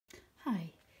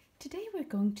Hi, today we're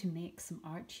going to make some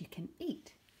art you can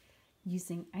eat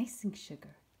using icing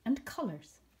sugar and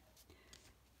colours.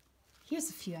 Here's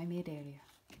a few I made earlier.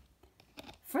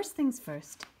 First things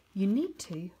first, you need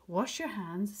to wash your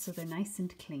hands so they're nice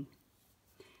and clean.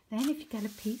 Then if you get a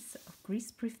piece of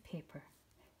greaseproof paper,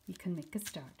 you can make a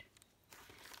start.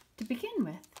 To begin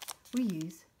with, we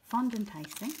use fondant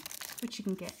icing, which you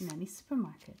can get in any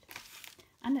supermarket.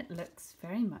 And it looks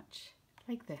very much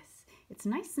like this. It's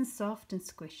nice and soft and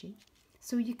squishy,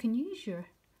 so you can use your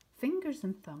fingers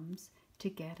and thumbs to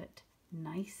get it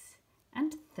nice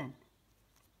and thin.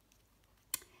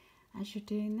 As you're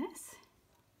doing this,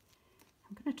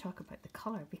 I'm going to talk about the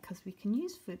colour, because we can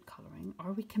use food colouring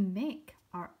or we can make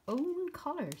our own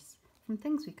colours from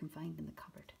things we can find in the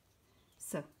cupboard.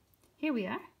 So here we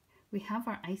are. We have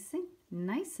our icing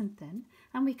nice and thin,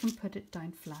 and we can put it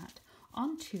down flat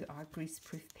onto our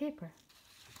greaseproof paper.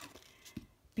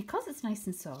 Because it's nice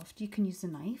and soft, you can use a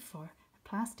knife or a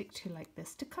plastic tool like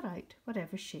this to cut out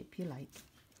whatever shape you like.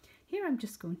 Here I'm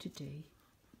just going to do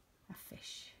a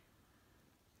fish.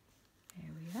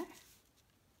 There we are.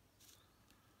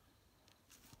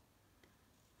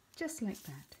 Just like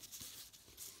that.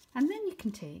 And then you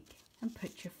can take and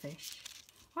put your fish,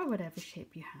 or whatever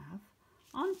shape you have,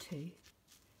 onto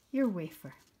your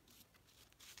wafer.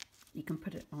 You can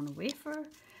put it on a wafer,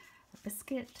 a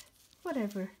biscuit,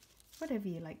 whatever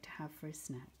you like to have for a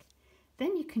snack.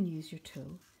 Then you can use your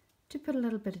tool to put a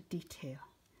little bit of detail.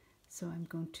 So I'm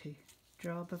going to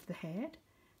draw above the head,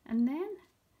 and then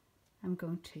I'm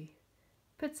going to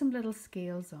put some little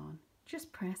scales on,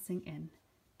 just pressing in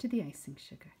to the icing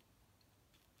sugar.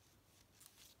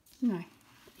 Now,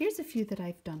 here's a few that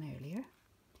I've done earlier,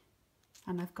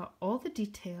 and I've got all the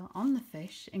detail on the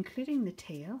fish, including the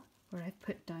tail, where I've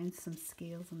put down some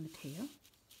scales on the tail.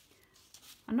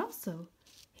 And also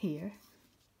here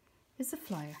is a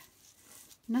flower.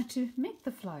 Now, to make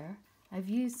the flower, I've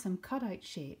used some cut out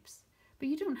shapes, but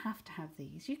you don't have to have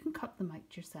these. You can cut them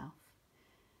out yourself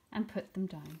and put them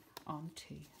down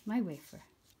onto my wafer.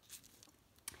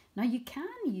 Now, you can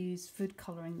use food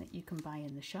colouring that you can buy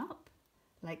in the shop,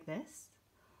 like this,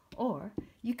 or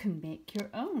you can make your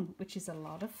own, which is a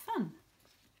lot of fun.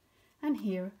 And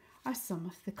here are some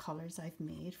of the colours I've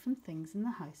made from things in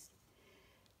the house.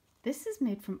 This is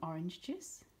made from orange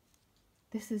juice.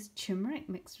 This is turmeric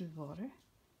mixed with water.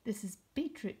 This is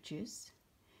beetroot juice.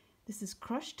 This is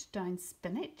crushed down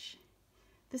spinach.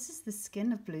 This is the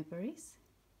skin of blueberries.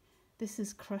 This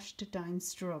is crushed down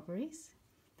strawberries.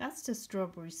 That's the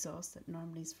strawberry sauce that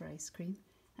normally is for ice cream.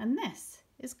 And this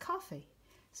is coffee.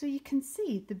 So you can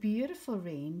see the beautiful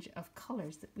range of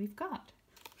colours that we've got.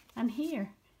 And here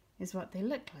is what they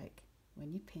look like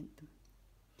when you paint them.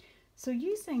 So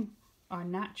using our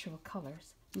natural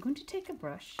colours, I'm going to take a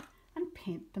brush and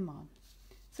paint them on.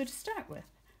 So to start with,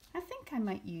 I think I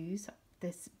might use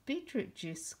this beetroot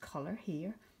juice colour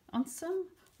here on some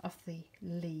of the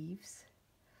leaves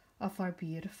of our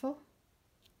beautiful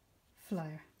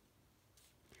flower.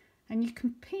 And you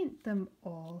can paint them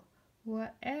all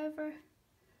whatever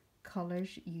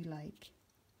colours you like.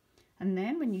 And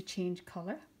then when you change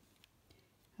colour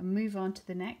and move on to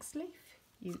the next leaf,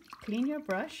 you clean your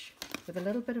brush with a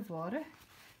little bit of water,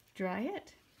 dry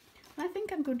it. And I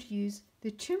think I'm going to use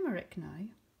the turmeric now,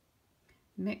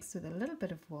 mixed with a little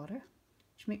bit of water,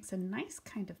 which makes a nice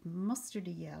kind of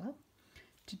mustardy yellow,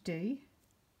 to do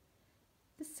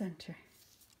the centre.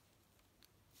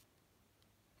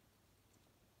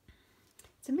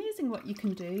 It's amazing what you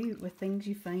can do with things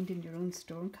you find in your own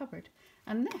store and cupboard.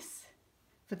 And this,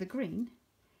 for the green,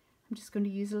 I'm just going to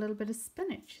use a little bit of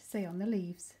spinach, say on the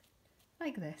leaves,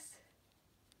 like this.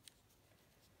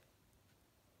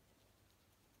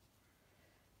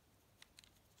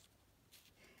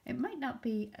 It might not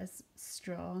be as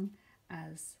strong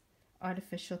as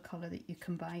artificial colour that you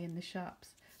can buy in the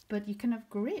shops, but you can have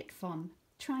great fun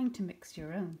trying to mix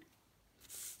your own.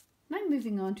 Now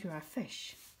moving on to our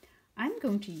fish, I'm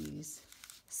going to use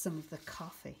some of the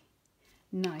coffee.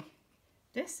 Now,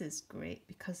 this is great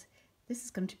because this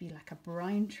is going to be like a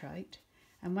brown trout,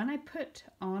 and when I put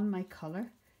on my colour,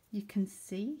 you can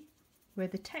see where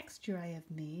the texture I have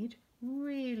made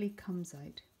really comes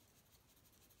out.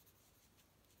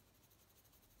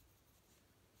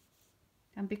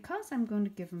 And because I'm going to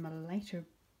give him a lighter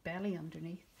belly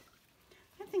underneath,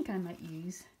 I think I might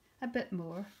use a bit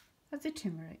more of the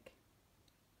turmeric.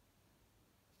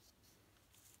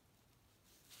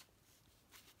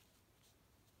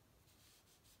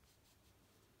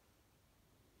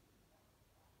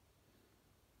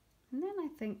 And then I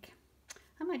think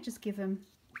I might just give him,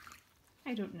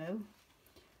 I don't know,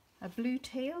 a blue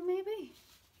tail maybe.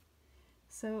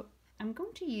 So I'm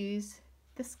going to use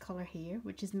this colour here,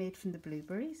 which is made from the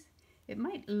blueberries. It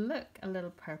might look a little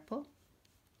purple,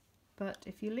 but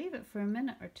if you leave it for a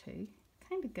minute or two, it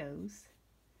kind of goes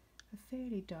a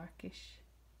fairly darkish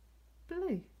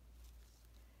blue.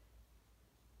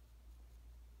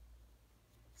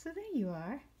 So there you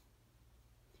are.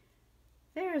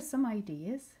 There are some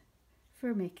ideas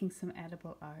for making some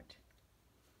edible art.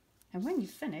 And when you've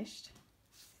finished,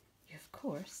 you of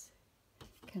course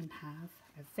can have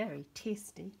a very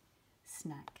tasty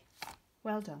snack.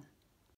 Well done.